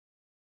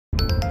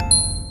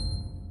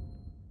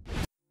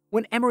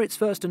When Emirates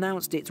first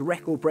announced its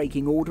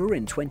record-breaking order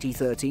in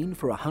 2013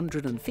 for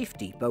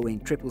 150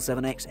 Boeing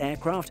 777X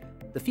aircraft,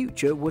 the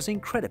future was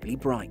incredibly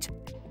bright.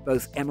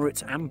 Both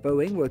Emirates and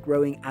Boeing were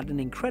growing at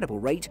an incredible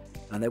rate,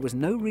 and there was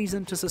no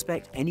reason to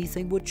suspect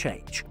anything would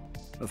change.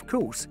 Of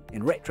course,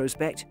 in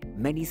retrospect,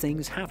 many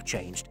things have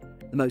changed,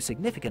 the most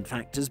significant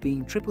factors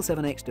being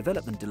 777X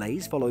development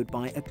delays followed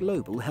by a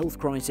global health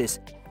crisis.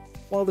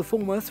 While the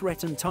former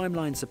threatened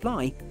timeline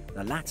supply,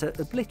 the latter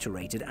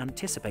obliterated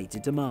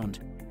anticipated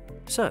demand.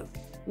 So,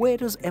 where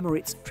does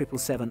Emirates'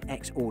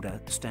 777X order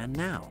stand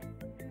now?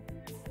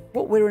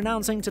 What we're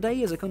announcing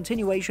today is a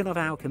continuation of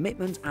our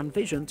commitment and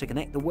vision to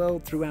connect the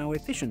world through our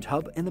efficient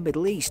hub in the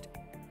Middle East.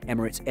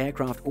 Emirates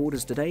aircraft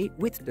orders today,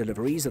 with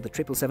deliveries of the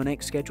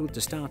 777X scheduled to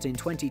start in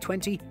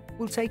 2020,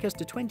 will take us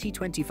to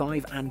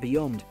 2025 and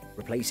beyond,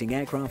 replacing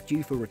aircraft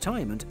due for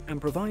retirement and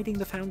providing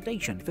the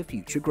foundation for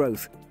future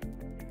growth.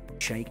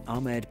 Sheikh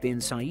Ahmed bin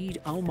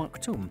Saeed Al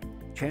Maktoum,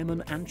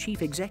 Chairman and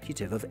Chief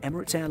Executive of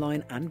Emirates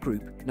Airline and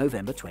Group,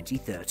 November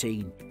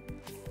 2013.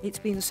 It's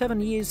been 7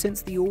 years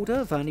since the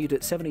order, valued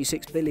at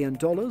 $76 billion or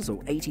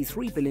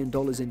 $83 billion in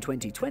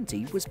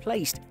 2020, was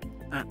placed.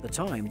 At the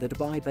time, the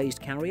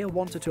Dubai-based carrier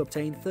wanted to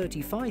obtain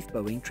 35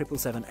 Boeing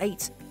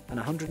 777-8s and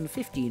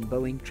 115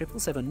 Boeing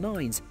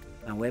 777-9s.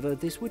 However,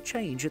 this would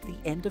change at the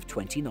end of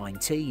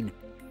 2019.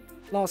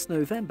 Last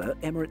November,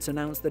 Emirates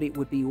announced that it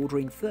would be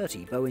ordering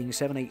 30 Boeing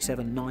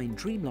 787-9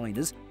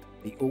 Dreamliners.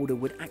 The order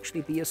would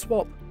actually be a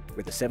swap,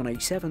 with the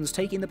 787s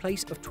taking the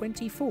place of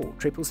 24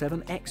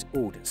 777X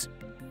orders.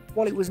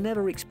 While it was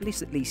never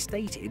explicitly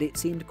stated, it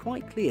seemed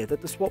quite clear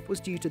that the swap was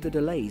due to the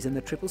delays in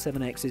the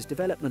 777X's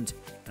development,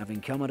 having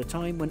come at a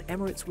time when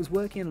Emirates was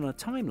working on a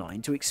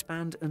timeline to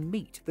expand and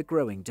meet the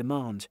growing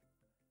demand.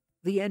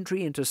 The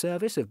entry into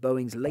service of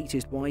Boeing's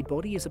latest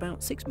widebody is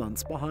about 6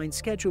 months behind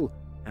schedule.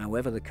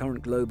 However, the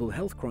current global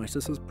health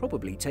crisis has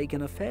probably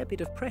taken a fair bit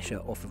of pressure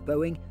off of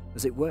Boeing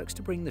as it works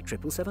to bring the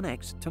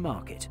 777X to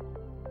market.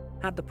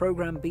 Had the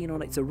program been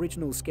on its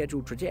original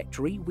scheduled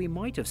trajectory, we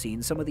might have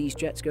seen some of these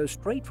jets go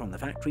straight from the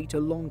factory to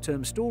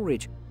long-term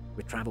storage.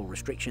 With travel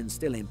restrictions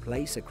still in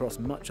place across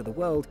much of the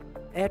world,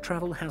 air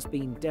travel has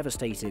been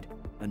devastated,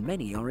 and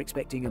many are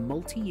expecting a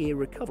multi-year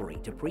recovery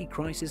to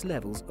pre-crisis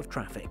levels of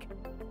traffic.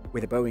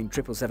 With a Boeing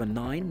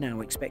 777-9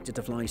 now expected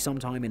to fly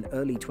sometime in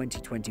early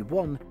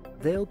 2021,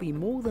 there'll be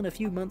more than a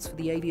few months for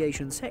the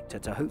aviation sector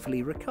to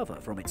hopefully recover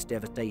from its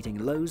devastating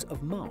lows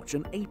of March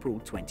and April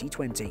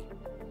 2020.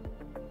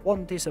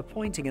 One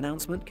disappointing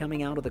announcement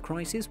coming out of the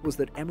crisis was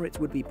that Emirates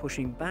would be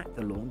pushing back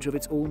the launch of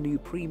its all-new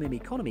premium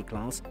economy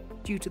class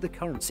due to the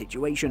current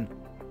situation.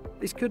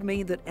 This could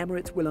mean that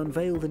Emirates will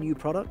unveil the new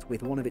product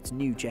with one of its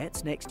new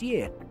jets next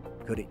year.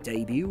 Could it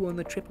debut on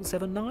the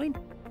 777-9?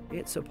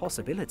 It's a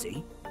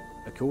possibility.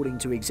 According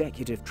to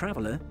Executive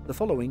Traveller, the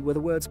following were the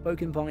words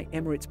spoken by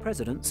Emirates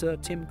President Sir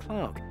Tim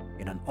Clark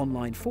in an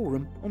online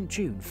forum on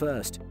June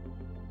 1st.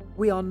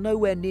 "We are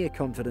nowhere near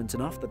confident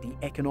enough that the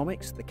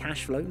economics, the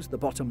cash flows, the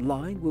bottom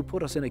line will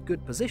put us in a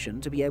good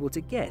position to be able to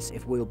guess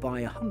if we'll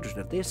buy 100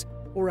 of this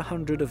or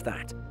 100 of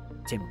that."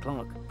 Tim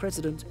Clark,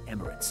 President,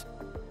 Emirates.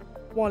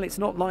 While it's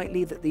not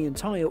likely that the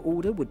entire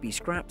order would be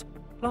scrapped,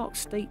 Clark's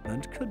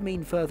statement could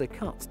mean further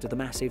cuts to the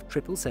massive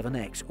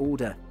 777X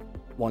order.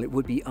 While it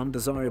would be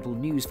undesirable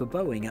news for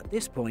Boeing at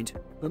this point,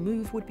 the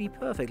move would be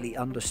perfectly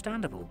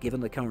understandable given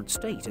the current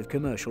state of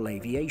commercial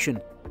aviation.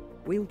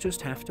 We'll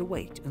just have to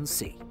wait and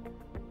see.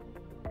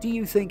 Do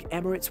you think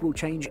Emirates will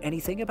change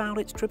anything about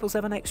its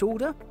 777X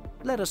order?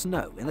 Let us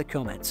know in the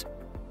comments.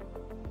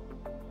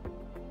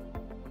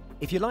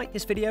 If you like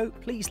this video,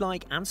 please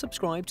like and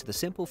subscribe to the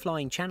Simple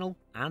Flying channel,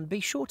 and be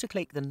sure to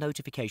click the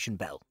notification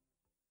bell.